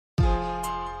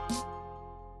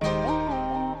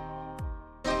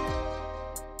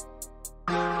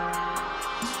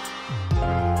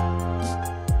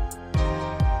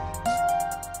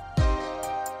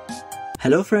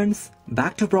Hello friends,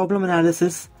 back to problem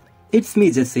analysis. It's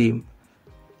me Jassim.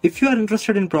 If you are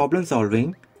interested in problem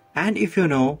solving and if you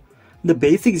know the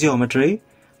basic geometry,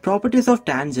 properties of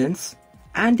tangents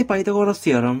and the Pythagoras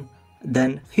theorem,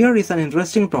 then here is an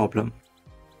interesting problem.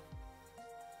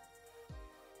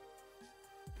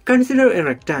 Consider a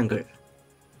rectangle.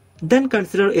 Then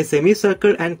consider a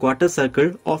semicircle and quarter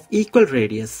circle of equal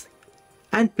radius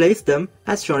and place them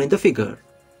as shown in the figure.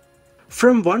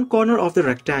 From one corner of the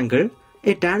rectangle,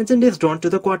 a tangent is drawn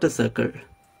to the quarter circle.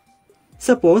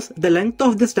 Suppose the length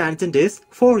of this tangent is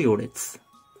 4 units.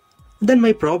 Then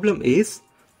my problem is,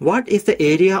 what is the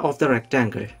area of the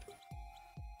rectangle?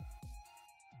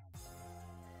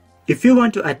 If you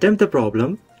want to attempt the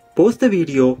problem, pause the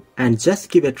video and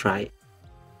just give a try.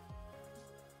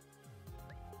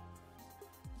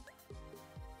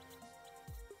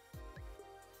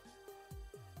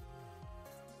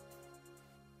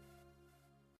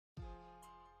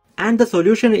 And the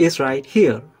solution is right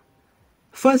here.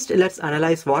 First, let's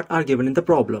analyze what are given in the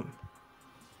problem.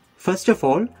 First of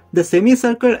all, the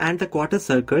semicircle and the quarter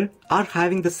circle are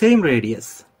having the same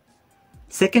radius.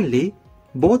 Secondly,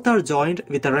 both are joined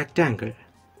with a rectangle.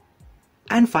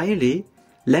 And finally,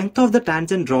 length of the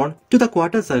tangent drawn to the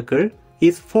quarter circle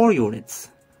is 4 units.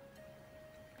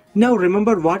 Now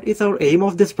remember, what is our aim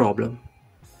of this problem?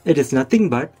 It is nothing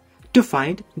but to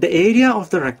find the area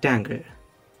of the rectangle.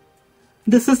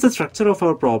 This is the structure of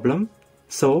our problem,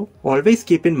 so always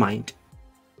keep in mind.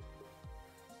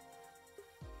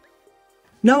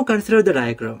 Now consider the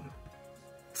diagram.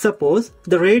 Suppose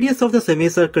the radius of the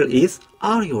semicircle is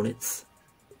r units.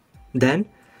 Then,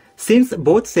 since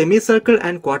both semicircle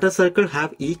and quarter circle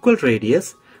have equal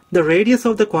radius, the radius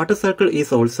of the quarter circle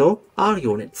is also r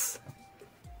units.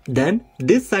 Then,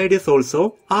 this side is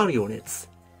also r units.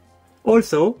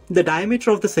 Also, the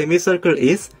diameter of the semicircle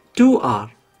is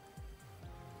 2r.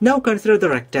 Now consider the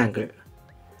rectangle.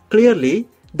 Clearly,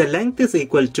 the length is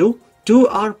equal to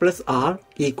 2r plus r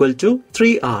equal to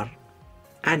 3r.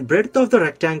 And breadth of the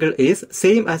rectangle is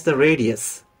same as the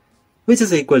radius, which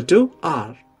is equal to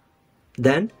r.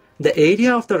 Then, the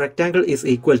area of the rectangle is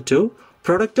equal to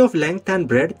product of length and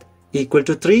breadth equal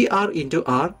to 3r into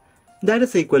r, that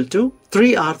is equal to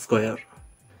 3r square.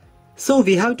 So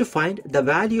we have to find the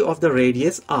value of the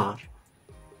radius r.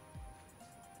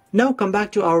 Now come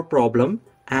back to our problem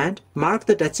and mark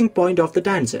the touching point of the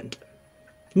tangent.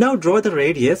 Now draw the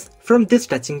radius from this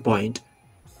touching point.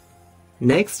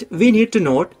 Next, we need to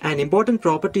note an important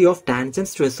property of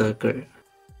tangents to a circle.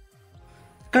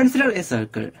 Consider a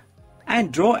circle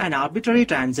and draw an arbitrary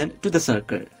tangent to the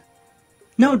circle.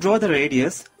 Now draw the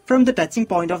radius from the touching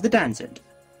point of the tangent.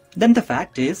 Then the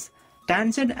fact is,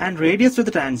 tangent and radius to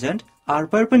the tangent are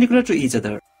perpendicular to each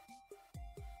other.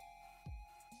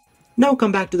 Now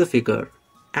come back to the figure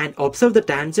and observe the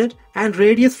tangent and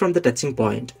radius from the touching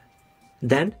point.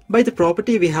 Then, by the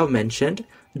property we have mentioned,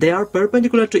 they are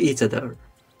perpendicular to each other.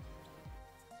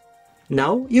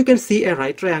 Now you can see a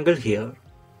right triangle here.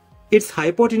 Its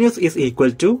hypotenuse is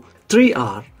equal to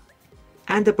 3r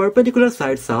and the perpendicular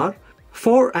sides are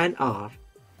 4 and r.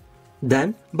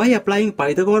 Then, by applying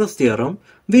Pythagoras theorem,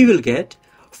 we will get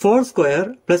 4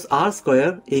 square plus r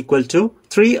square equal to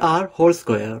 3r whole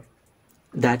square.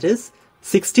 That is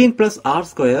 16 plus r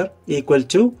square equal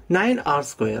to 9r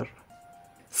square.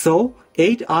 So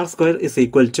 8r square is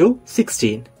equal to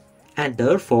 16 and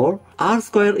therefore r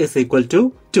square is equal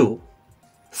to 2.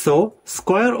 So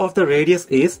square of the radius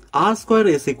is r square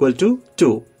is equal to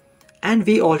 2 and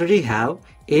we already have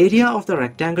area of the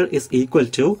rectangle is equal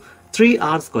to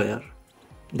 3r square.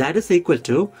 That is equal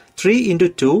to 3 into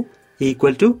 2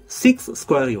 equal to 6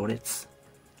 square units.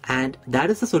 And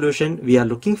that is the solution we are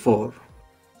looking for.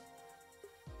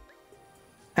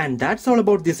 And that's all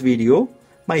about this video.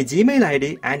 My Gmail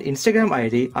ID and Instagram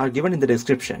ID are given in the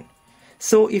description.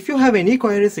 So if you have any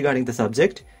queries regarding the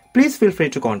subject, please feel free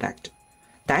to contact.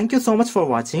 Thank you so much for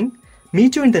watching.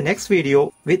 Meet you in the next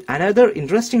video with another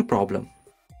interesting problem.